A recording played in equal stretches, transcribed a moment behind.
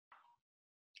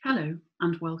Hello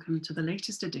and welcome to the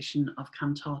latest edition of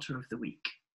Cantata of the Week.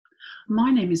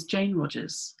 My name is Jane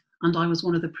Rogers and I was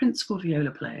one of the principal viola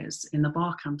players in the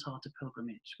Bach Cantata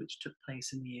pilgrimage which took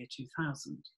place in the year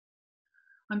 2000.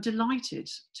 I'm delighted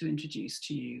to introduce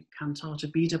to you Cantata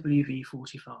BWV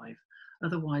 45,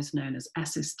 otherwise known as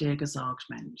Ist dir gesagt,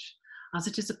 Mensch, as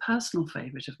it is a personal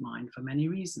favourite of mine for many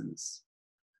reasons.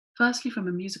 Firstly, from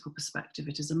a musical perspective,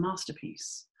 it is a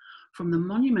masterpiece. From the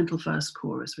monumental first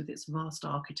chorus with its vast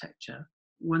architecture,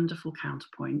 wonderful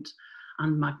counterpoint,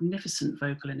 and magnificent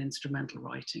vocal and instrumental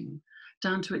writing,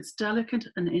 down to its delicate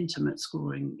and intimate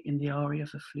scoring in the aria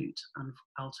for flute and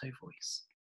alto voice.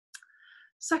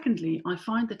 Secondly, I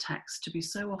find the text to be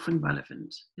so often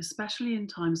relevant, especially in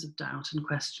times of doubt and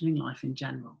questioning life in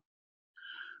general.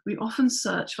 We often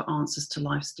search for answers to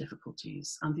life's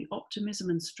difficulties, and the optimism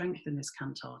and strength in this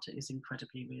cantata is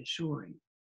incredibly reassuring.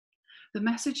 The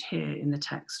message here in the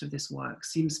text of this work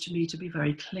seems to me to be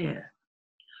very clear.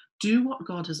 Do what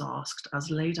God has asked as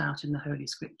laid out in the Holy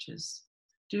Scriptures.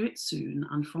 Do it soon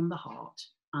and from the heart,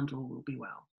 and all will be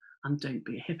well. And don't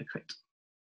be a hypocrite.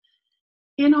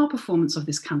 In our performance of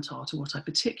this cantata, what I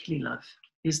particularly love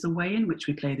is the way in which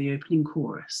we play the opening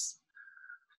chorus.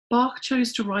 Bach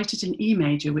chose to write it in E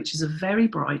major, which is a very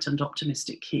bright and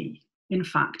optimistic key. In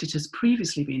fact, it has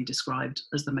previously been described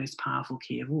as the most powerful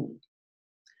key of all.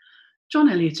 John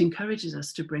Eliot encourages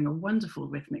us to bring a wonderful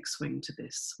rhythmic swing to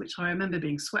this, which I remember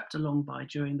being swept along by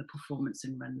during the performance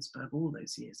in Rendsburg all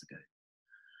those years ago.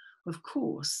 Of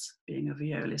course, being a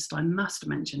violist, I must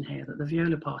mention here that the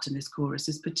viola part in this chorus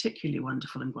is particularly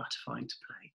wonderful and gratifying to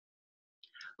play.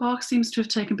 Bach seems to have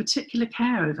taken particular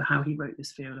care over how he wrote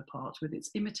this viola part, with its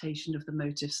imitation of the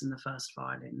motifs in the first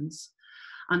violins,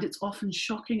 and its often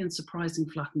shocking and surprising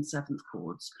flattened seventh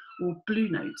chords, or blue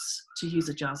notes, to use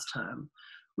a jazz term,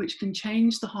 which can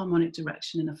change the harmonic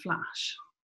direction in a flash.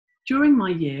 During my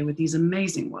year with these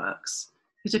amazing works,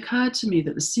 it occurred to me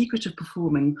that the secret of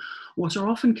performing what are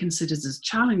often considered as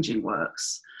challenging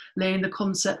works lay in the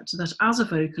concept that as a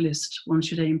vocalist, one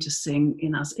should aim to sing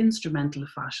in as instrumental a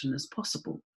fashion as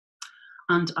possible.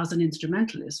 And as an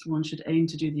instrumentalist, one should aim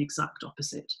to do the exact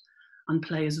opposite and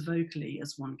play as vocally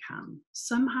as one can,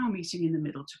 somehow meeting in the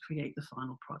middle to create the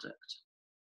final product.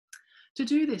 To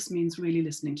do this means really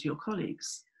listening to your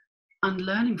colleagues and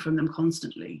learning from them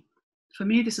constantly. For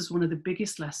me, this is one of the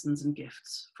biggest lessons and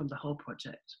gifts from the whole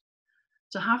project.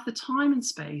 To have the time and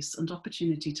space and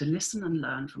opportunity to listen and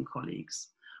learn from colleagues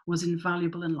was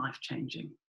invaluable and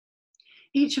life-changing.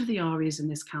 Each of the arias in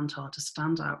this cantata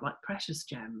stand out like precious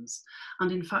gems,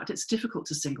 and in fact, it's difficult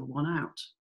to single one out.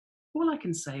 All I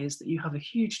can say is that you have a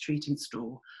huge treat in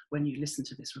store when you listen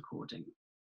to this recording.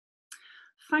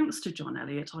 Thanks to John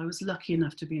Eliot, I was lucky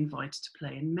enough to be invited to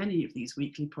play in many of these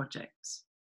weekly projects,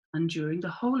 and during the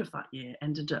whole of that year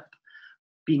ended up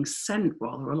being sent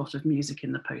rather a lot of music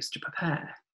in the post to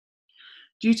prepare.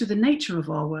 Due to the nature of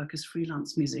our work as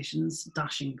freelance musicians,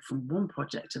 dashing from one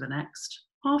project to the next,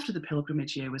 after the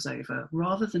pilgrimage year was over,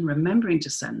 rather than remembering to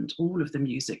send all of the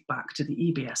music back to the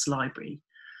EBS library,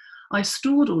 I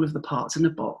stored all of the parts in a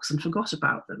box and forgot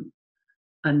about them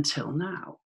until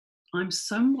now. I'm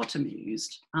somewhat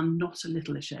amused and not a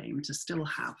little ashamed to still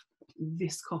have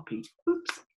this copy,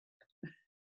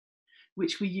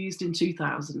 which we used in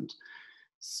 2000.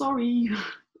 Sorry.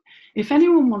 If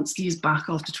anyone wants these back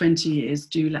after 20 years,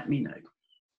 do let me know.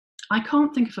 I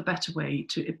can't think of a better way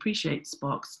to appreciate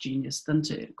Bach's genius than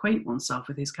to acquaint oneself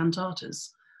with his cantatas.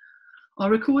 Our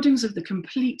recordings of the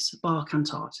complete Bach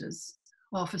cantatas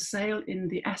are for sale in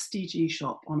the SDG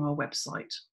shop on our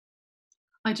website.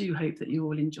 I do hope that you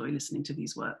all enjoy listening to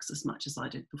these works as much as I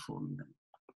did performing them.